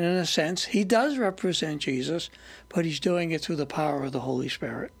is. And in a sense, he does represent Jesus, but he's doing it through the power of the Holy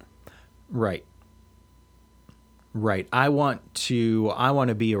Spirit. Right. Right. I want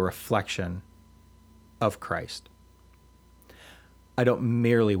to be a reflection of Christ. I don't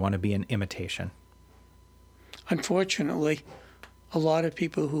merely want to be an imitation. Unfortunately, a lot of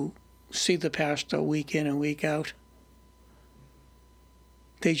people who see the pastor week in and week out,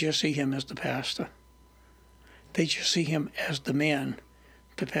 they just see him as the pastor. They just see him as the man,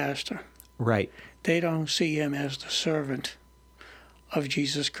 the pastor. Right. They don't see him as the servant of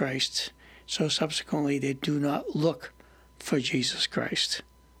Jesus Christ. So subsequently, they do not look for Jesus Christ.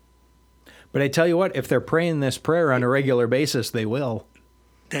 But I tell you what, if they're praying this prayer on a regular basis, they will.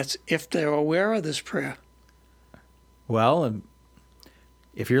 That's if they're aware of this prayer. Well,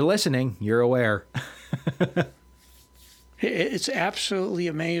 if you're listening, you're aware. It's absolutely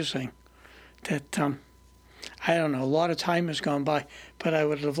amazing that, I don't know, a lot of time has gone by, but I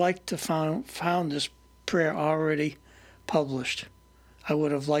would have liked to found this prayer already published. I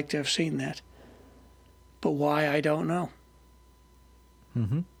would have liked to have seen that. But why, I don't know.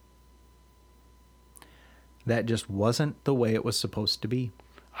 That just wasn't the way it was supposed to be.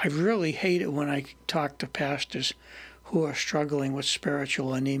 I really hate it when I talk to pastors who are struggling with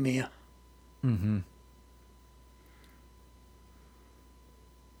spiritual anemia.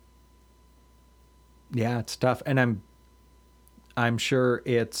 Yeah, it's tough. And I'm sure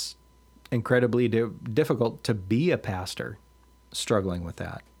it's incredibly difficult to be a pastor struggling with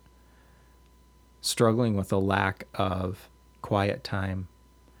that. Struggling with a lack of quiet time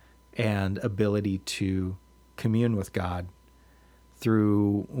and ability to commune with God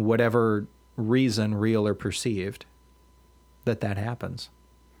through whatever reason, real or perceived, that happens.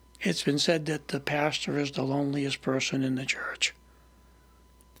 It's been said that the pastor is the loneliest person in the church.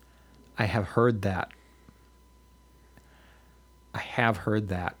 I have heard that.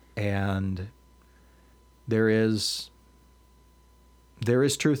 And there is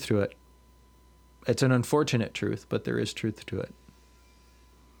truth to it. It's an unfortunate truth, but there is truth to it.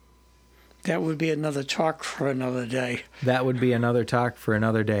 That would be another talk for another day. That would be another talk for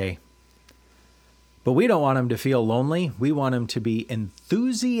another day. But we don't want him to feel lonely. We want him to be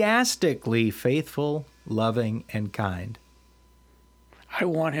enthusiastically faithful, loving, and kind. I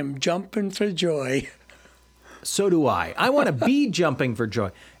want him jumping for joy. So do I. I want to be jumping for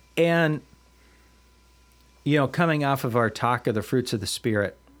joy. And, coming off of our talk of the fruits of the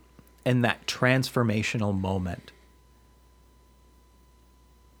Spirit and that transformational moment,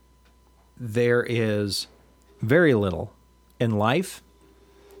 there is very little in life,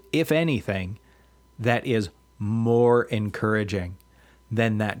 if anything, that is more encouraging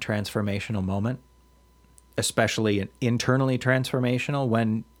than that transformational moment, especially internally transformational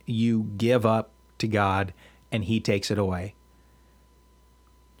when you give up to God and he takes it away.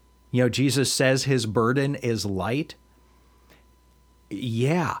 Jesus says his burden is light.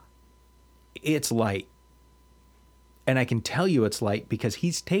 Yeah, it's light. And I can tell you it's light because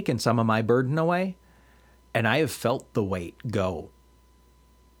he's taken some of my burden away and I have felt the weight go.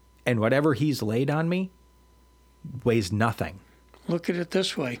 And whatever he's laid on me weighs nothing. Look at it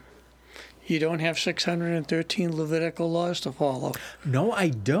this way. You don't have 613 Levitical laws to follow. No, I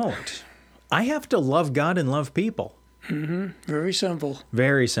don't. I have to love God and love people. Very simple,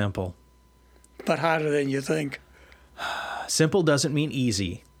 Very simple. but harder than you think. Simple doesn't mean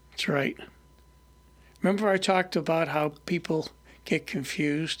easy. That's right. Remember I talked about how people get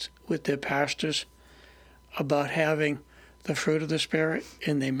confused with their pastors about having the fruit of the Spirit,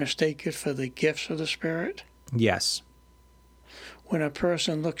 and they mistake it for the gifts of the Spirit? Yes. When a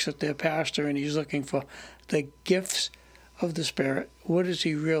person looks at their pastor and he's looking for the gifts of the Spirit, what is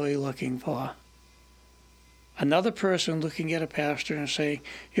he really looking for? Another person looking at a pastor and saying,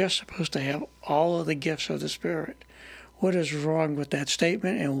 you're supposed to have all of the gifts of the Spirit. What is wrong with that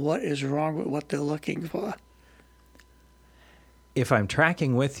statement, and what is wrong with what they're looking for? If I'm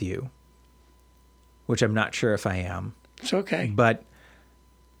tracking with you, which I'm not sure if I am, It's okay. but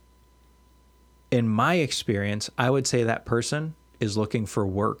in my experience, I would say that person is looking for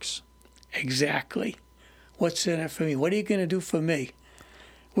works. Exactly. What's in it for me? What are you going to do for me?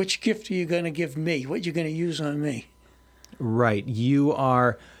 Which gift are you going to give me? What are you going to use on me? Right. You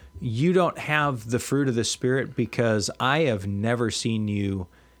don't have the fruit of the Spirit because I have never seen you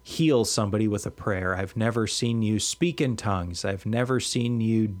heal somebody with a prayer. I've never seen you speak in tongues. I've never seen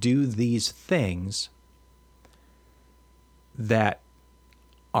you do these things that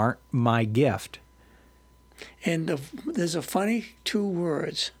aren't my gift. And there's a funny 2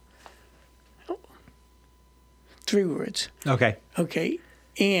 words. 3 words. Okay. Okay.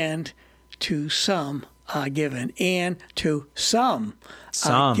 And to some are given. And to some are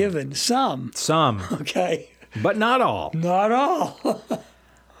Some. given. Some. Some, Okay. but not all. Not all.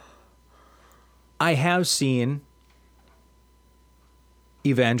 I have seen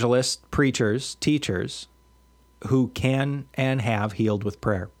evangelists, preachers, teachers who can and have healed with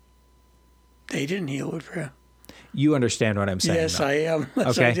prayer. They didn't heal with prayer. You understand what I'm saying, Yes, though. I am.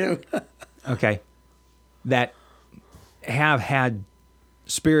 Yes, Okay. I do. Okay. That have had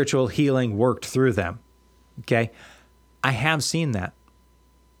spiritual healing worked through them. Okay. I have seen that.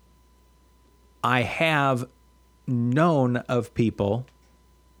 I have known of people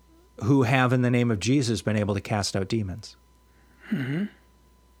who have, in the name of Jesus, been able to cast out demons. Mm-hmm.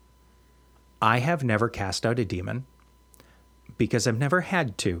 I have never cast out a demon because I've never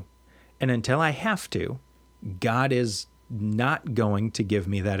had to. And until I have to, God is not going to give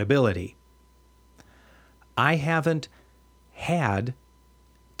me that ability. I haven't had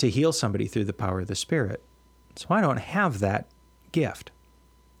to heal somebody through the power of the Spirit, so I don't have that gift.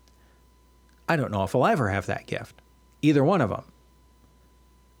 I don't know if I'll ever have that gift, either one of them.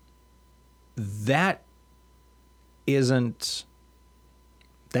 That isn't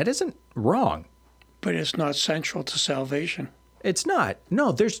wrong. But it's not central to salvation. It's not.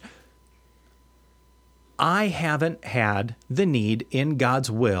 No, I haven't had the need in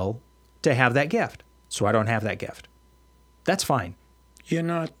God's will to have that gift, so I don't have that gift. That's fine. You're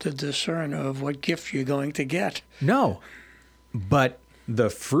not the discerner of what gift you're going to get. No, but the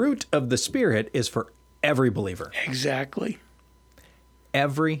fruit of the Spirit is for every believer. Exactly.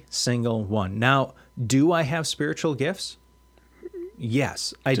 Every single one. Now, do I have spiritual gifts?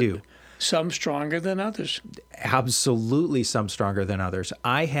 Yes, I do. Some stronger than others. Absolutely some stronger than others.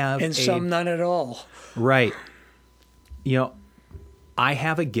 I have And some none at all. Right. You know, I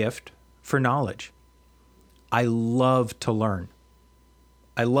have a gift for knowledge. I love to learn.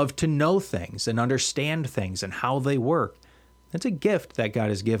 I love to know things and understand things and how they work. That's a gift that God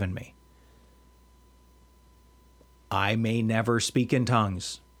has given me. I may never speak in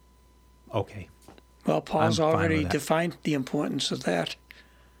tongues. Okay. Well, Paul's I'm fine already with that. defined the importance of that.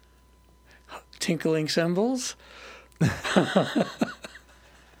 Tinkling cymbals?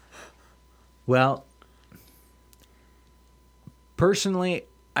 Well, personally,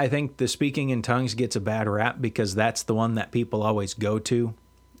 I think the speaking in tongues gets a bad rap because that's the one that people always go to.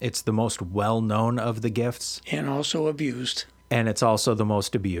 It's the most well-known of the gifts, And also abused. and it's also the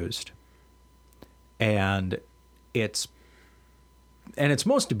most abused. And it's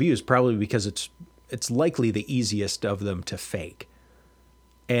most abused probably because it's likely the easiest of them to fake.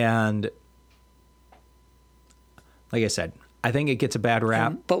 And like I said, I think it gets a bad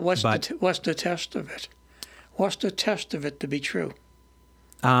rap. But what's the test of it? What's the test of it to be true?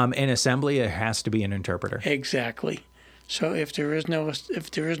 In assembly, it has to be an interpreter. Exactly. So if there is no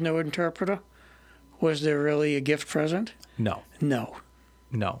interpreter, was there really a gift present? No, No.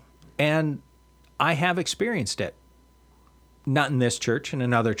 no. And I have experienced it. Not in this church, in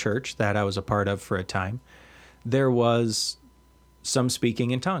another church that I was a part of for a time. There was some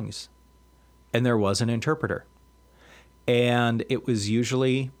speaking in tongues, and there was an interpreter. And it was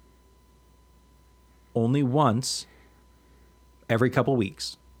usually only once every couple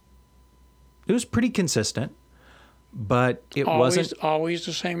weeks. It was pretty consistent, but it wasn't. Always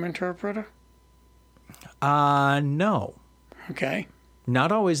the same interpreter? No. Okay.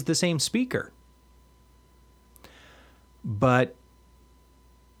 Not always the same speaker. But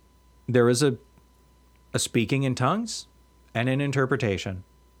there was a speaking in tongues and an interpretation.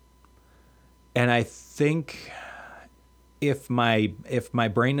 And I think if my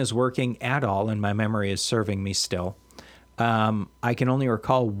brain is working at all and my memory is serving me still, I can only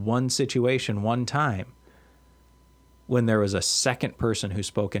recall one situation, one time, when there was a second person who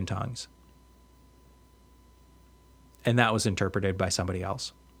spoke in tongues. And that was interpreted by somebody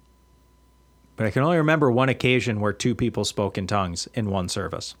else. But I can only remember one occasion where two people spoke in tongues in one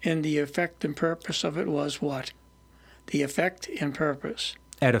service. And the effect and purpose of it was what? The effect and purpose?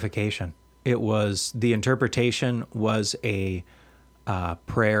 Edification. The interpretation was a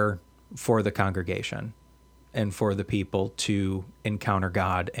prayer for the congregation and for the people to encounter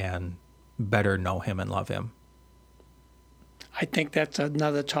God and better know Him and love Him. I think that's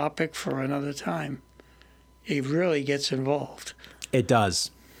another topic for another time. It really gets involved. It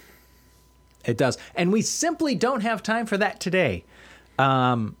does. It does. And we simply don't have time for that today.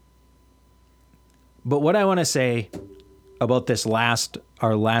 But what I want to say about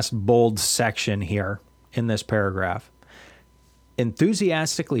our last bold section here in this paragraph,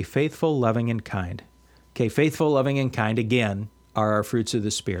 enthusiastically faithful, loving, and kind. Okay, faithful, loving, and kind, again, are our fruits of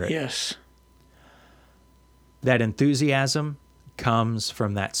the Spirit. Yes. That enthusiasm comes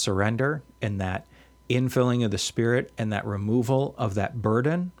from that surrender and that infilling of the Spirit and that removal of that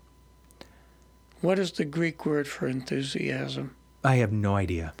burden. What is the Greek word for enthusiasm? I have no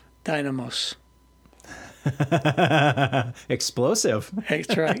idea. Dynamos. Explosive.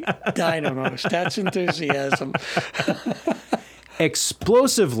 That's right. Dynamos. That's enthusiasm.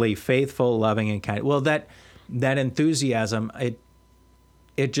 Explosively faithful, loving, and kind. Well, that enthusiasm,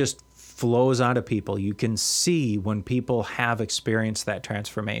 it just flows out of people. You can see when people have experienced that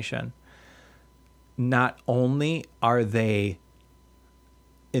transformation. Not only are they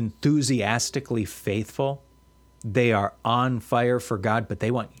enthusiastically faithful, they are on fire for God, but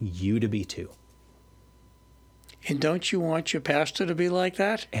they want you to be too. And don't you want your pastor to be like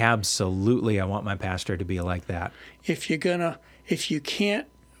that? Absolutely, I want my pastor to be like that. If you can't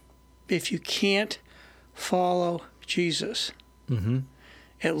follow Jesus, Mm-hmm.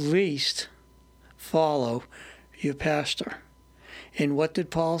 at least follow your pastor. And what did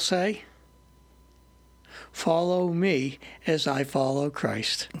Paul say? Follow me as I follow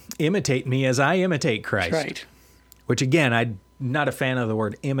Christ. Imitate me as I imitate Christ. That's right. Which again, I'm not a fan of the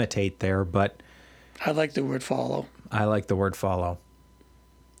word imitate there, but I like the word follow. I like the word follow.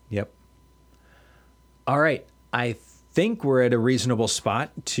 Yep. All right. I think we're at a reasonable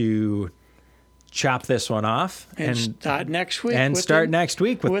spot to chop this one off and start next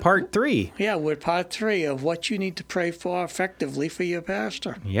week. With part 3. Yeah, with part 3 of what you need to pray for effectively for your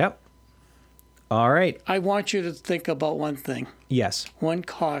pastor. Yep. All right. I want you to think about one thing. Yes. One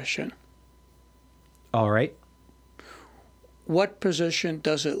caution. All right. What position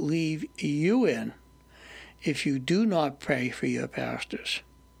does it leave you in if you do not pray for your pastors?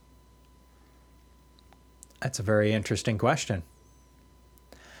 That's a very interesting question.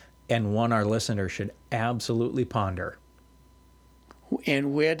 And one our listeners should absolutely ponder.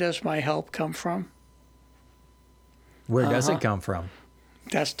 And where does my help come from? Where does it come from?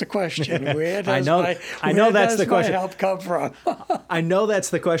 That's the question. Where does my help come from? I know that's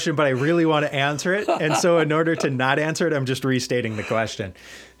the question, but I really want to answer it. And so in order to not answer it, I'm just restating the question.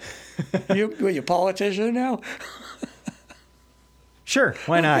 You a politician now? Sure,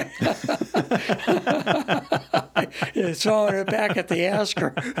 why not? You're throwing it back at the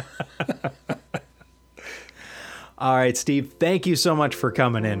asker. All right, Steve, thank you so much for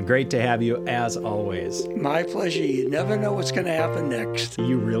coming in. Great to have you as always. My pleasure. You never know what's going to happen next.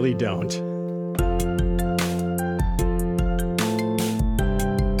 You really don't.